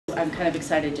I'm kind of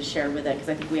excited to share with it because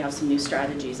I think we have some new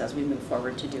strategies as we move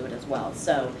forward to do it as well.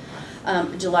 So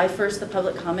July 1st, the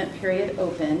public comment period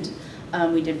opened.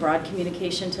 We did broad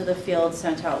communication to the field,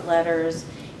 sent out letters,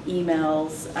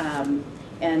 emails,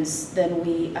 and then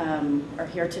we are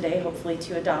here today, hopefully,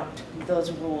 to adopt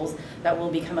those rules that will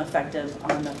become effective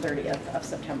on the 30th of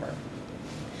September.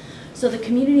 So the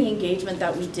community engagement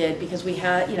that we did, because we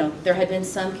had, there had been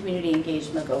some community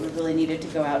engagement, but we really needed to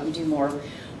go out and do more.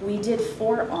 We did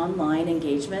 4 online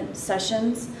engagement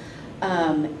sessions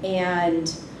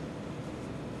and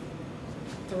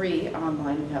 3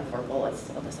 online. We have 4 bullets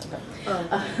of this.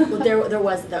 Well, there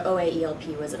was the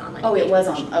OAELP was an online. Oh, it was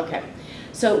on. Okay.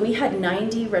 So we had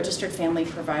 90 registered family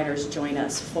providers join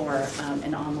us for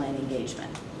an online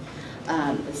engagement.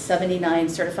 79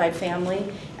 certified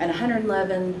family and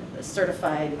 111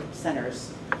 certified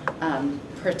centers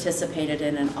participated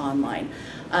in an online.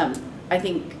 I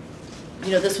think,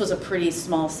 this was a pretty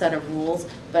small set of rules,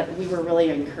 but we were really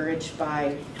encouraged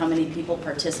by how many people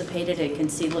participated and can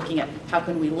see looking at how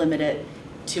can we limit it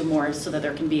to more so that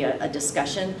there can be a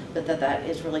discussion, but that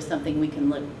is really something we can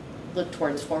look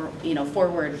towards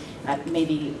forward at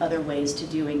maybe other ways to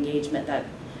do engagement that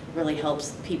really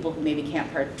helps people who maybe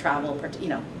can't travel,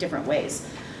 different ways.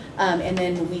 And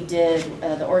then we did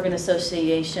the Oregon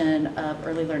Association of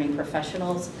Early Learning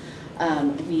Professionals.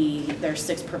 There's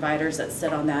 6 providers that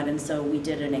sit on that, and so we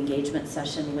did an engagement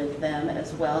session with them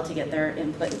as well to get their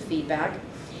input and feedback.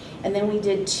 And then we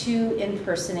did 2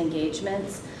 in-person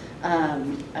engagements.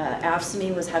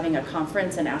 AFSCME was having a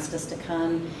conference and asked us to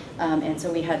come, and so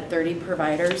we had 30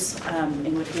 providers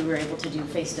in which we were able to do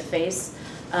face-to-face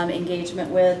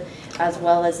engagement with, as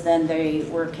well as then they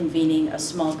were convening a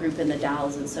small group in the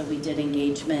Dalles, and so we did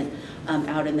engagement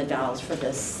out in the Dalles for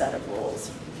this set of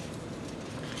rules.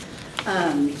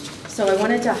 So I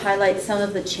wanted to highlight some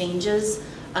of the changes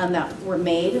that were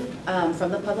made from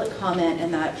the public comment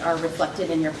and that are reflected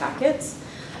in your packets.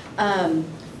 A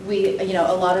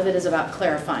lot of it is about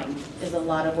clarifying, is a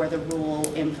lot of where the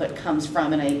rule input comes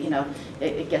from, and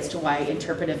it gets to why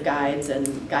interpretive guides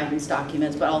and guidance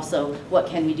documents, but also what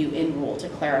can we do in rule to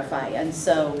clarify. And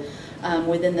so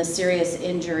within the serious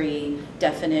injury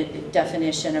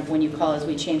definition of when you call, as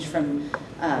we changed from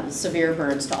severe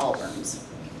burns to all burns.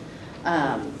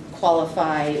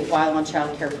 Qualify while on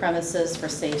child care premises for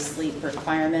safe sleep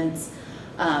requirements.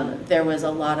 There was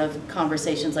a lot of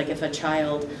conversations, like if a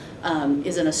child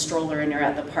is in a stroller and you're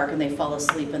at the park and they fall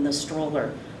asleep in the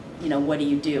stroller, what do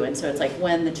you do? And so it's like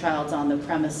when the child's on the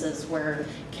premises where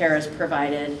care is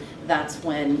provided, that's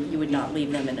when you would not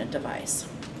leave them in a device.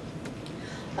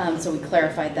 So we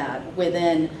clarified that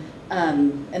within,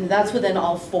 and that's within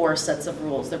all 4 sets of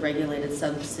rules, the regulated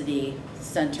subsidy,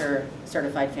 center,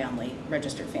 certified family,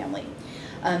 registered family.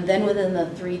 Then within the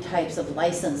 3 types of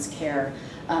licensed care,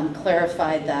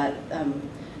 clarified that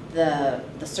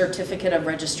the certificate of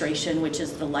registration, which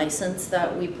is the license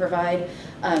that we provide,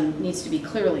 needs to be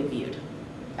clearly viewed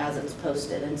as it's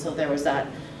posted. And so there was that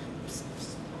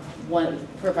one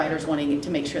providers wanting to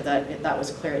make sure that that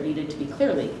was clear. It needed to be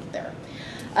clearly there.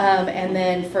 And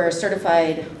then for a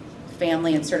certified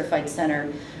family and certified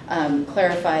center,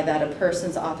 clarify that a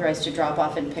person's authorized to drop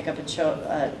off and pick up a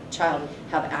child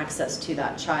have access to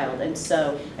that child. And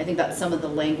so I think that's some of the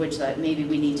language that maybe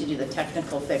we need to do the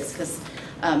technical fix, because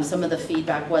some of the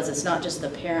feedback was it's not just the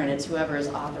parent, it's whoever is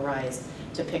authorized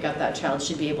to pick up that child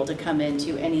should be able to come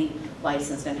into any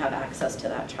license and have access to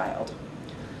that child.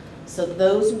 So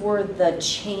those were the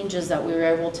changes that we were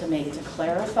able to make to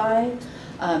clarify.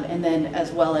 And then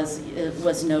as well as it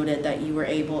was noted that you were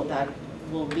able, that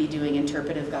we'll be doing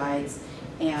interpretive guides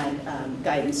and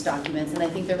guidance documents. And I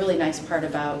think the really nice part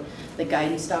about the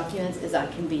guidance documents is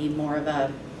that can be more of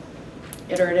a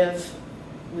iterative.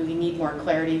 We need more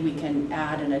clarity. We can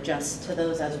add and adjust to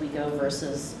those as we go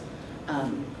versus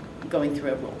going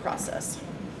through a rule process.